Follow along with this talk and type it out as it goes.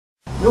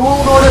New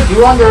World Order,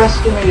 you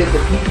underestimated the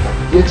people.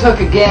 You took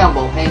a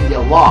gamble and you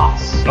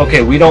lost.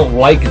 Okay, we don't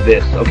like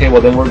this. Okay,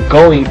 well then we're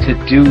going to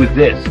do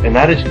this. And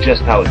that is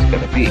just how it's going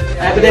to be.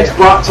 Evidence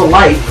brought to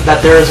light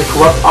that there is a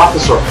corrupt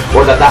officer,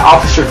 or that that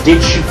officer did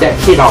shoot that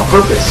kid on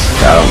purpose.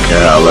 I don't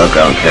care how I look,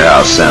 I don't care how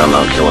I sound,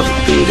 I don't care what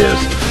the beat is.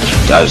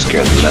 I just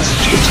care the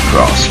message gets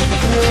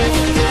across.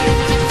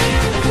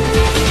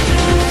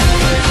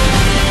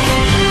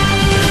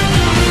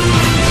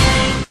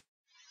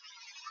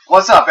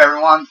 What's up,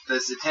 everyone?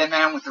 This is the Tin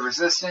Man with the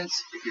Resistance.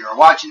 If you are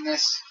watching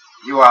this,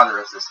 you are the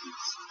Resistance.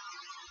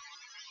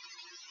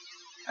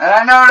 And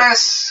I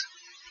notice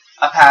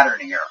a pattern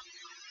here.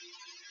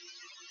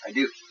 I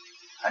do.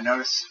 I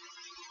notice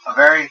a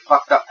very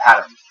fucked up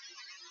pattern.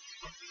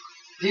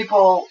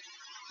 People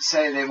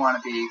say they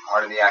want to be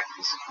part of the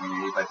activist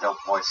community, but don't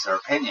voice their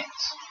opinions.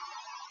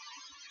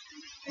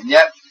 And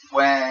yet,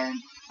 when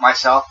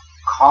myself,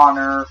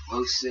 Connor,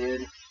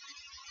 Lucid,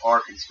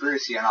 or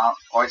Conspiracy and all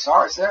voices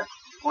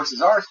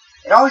ours,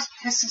 it always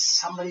pisses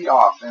somebody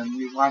off, and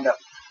we wind up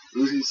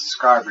losing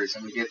subscribers,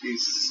 and we get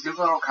these stupid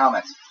little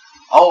comments.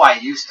 Oh, I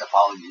used to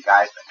follow you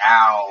guys, but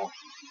now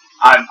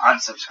I'm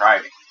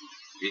unsubscribing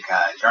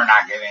because you're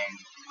not giving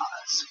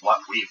us what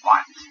we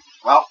want.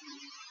 Well,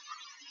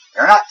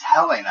 you're not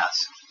telling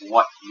us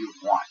what you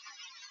want.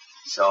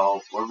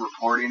 So we're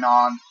reporting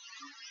on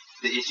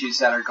the issues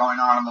that are going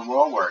on in the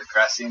world, we're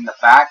addressing the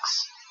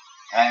facts,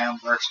 and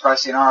we're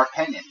expressing our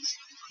opinions.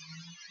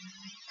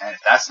 And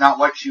if that's not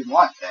what you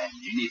want, then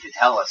you need to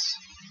tell us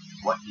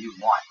what you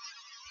want.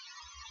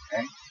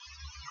 Okay?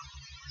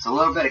 It's a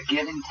little bit of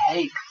give and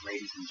take,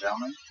 ladies and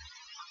gentlemen.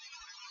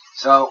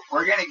 So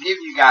we're going to give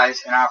you guys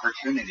an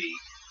opportunity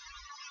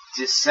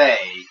to say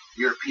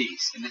your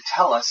piece and to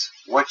tell us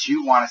what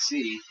you want to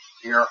see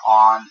here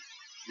on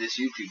this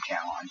YouTube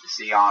channel and to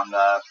see on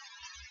the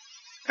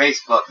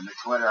Facebook and the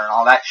Twitter and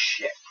all that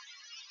shit.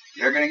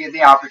 You're going to get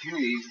the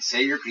opportunity to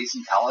say your piece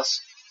and tell us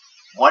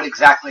what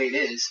exactly it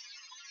is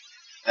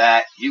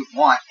that you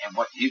want and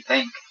what you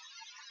think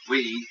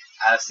we,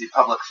 as the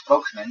public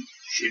spokesman,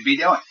 should be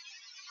doing.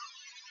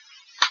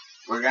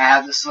 We're going to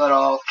have this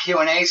little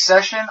Q&A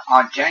session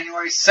on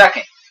January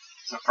 2nd.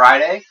 It's a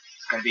Friday.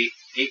 It's going to be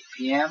 8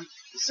 p.m.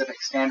 Pacific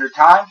Standard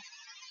Time.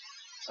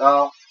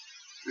 So,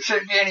 there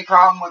shouldn't be any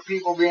problem with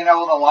people being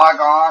able to log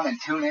on and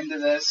tune into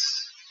this.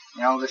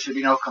 You know, there should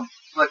be no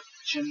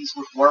conflictions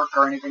with work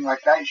or anything like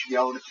that. You should be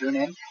able to tune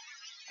in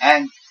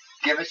and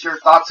give us your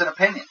thoughts and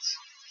opinions.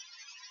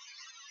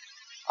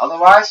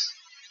 Otherwise,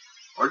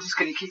 we're just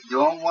going to keep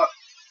doing what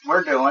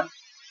we're doing,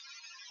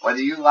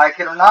 whether you like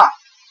it or not.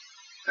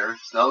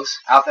 There's those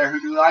out there who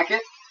do like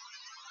it,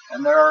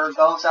 and there are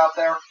those out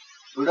there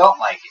who don't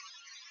like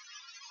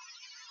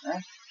it. Okay?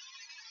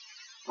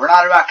 We're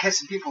not about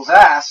kissing people's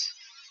ass,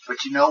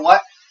 but you know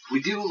what?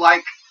 We do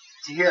like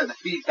to hear the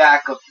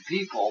feedback of the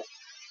people,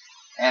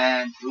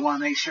 and we want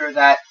to make sure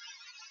that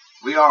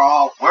we are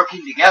all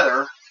working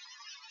together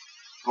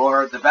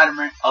for the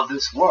betterment of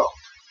this world.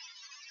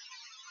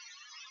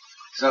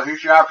 So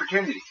here's your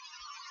opportunity.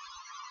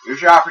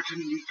 Here's your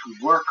opportunity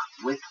to work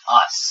with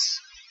us.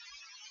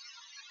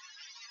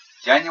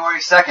 January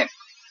 2nd,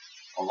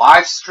 a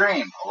live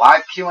stream, a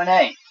live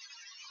Q&A.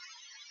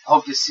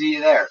 Hope to see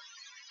you there.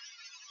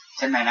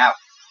 Tin Man out.